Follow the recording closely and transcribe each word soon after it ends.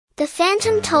The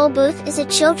Phantom Tollbooth is a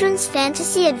children's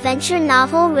fantasy adventure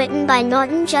novel written by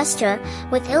Norton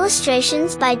with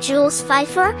illustrations by Jules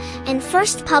Pfeiffer, and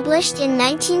first published in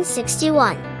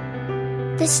 1961.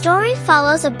 The story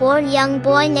follows a bored young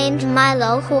boy named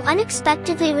Milo who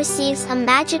unexpectedly receives a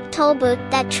magic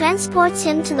tollbooth that transports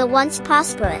him to the once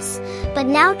prosperous, but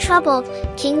now troubled,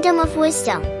 Kingdom of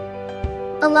Wisdom.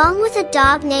 Along with a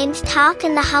dog named Talk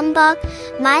and the Humbug,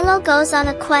 Milo goes on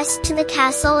a quest to the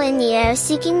castle in the air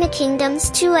seeking the kingdom's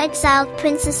two exiled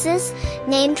princesses,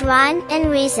 named Rhyme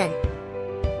and Reason.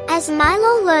 As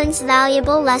Milo learns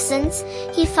valuable lessons,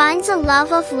 he finds a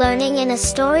love of learning in a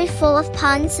story full of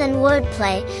puns and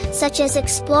wordplay, such as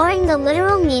exploring the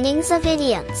literal meanings of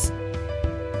idioms.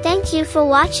 Thank you for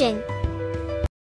watching.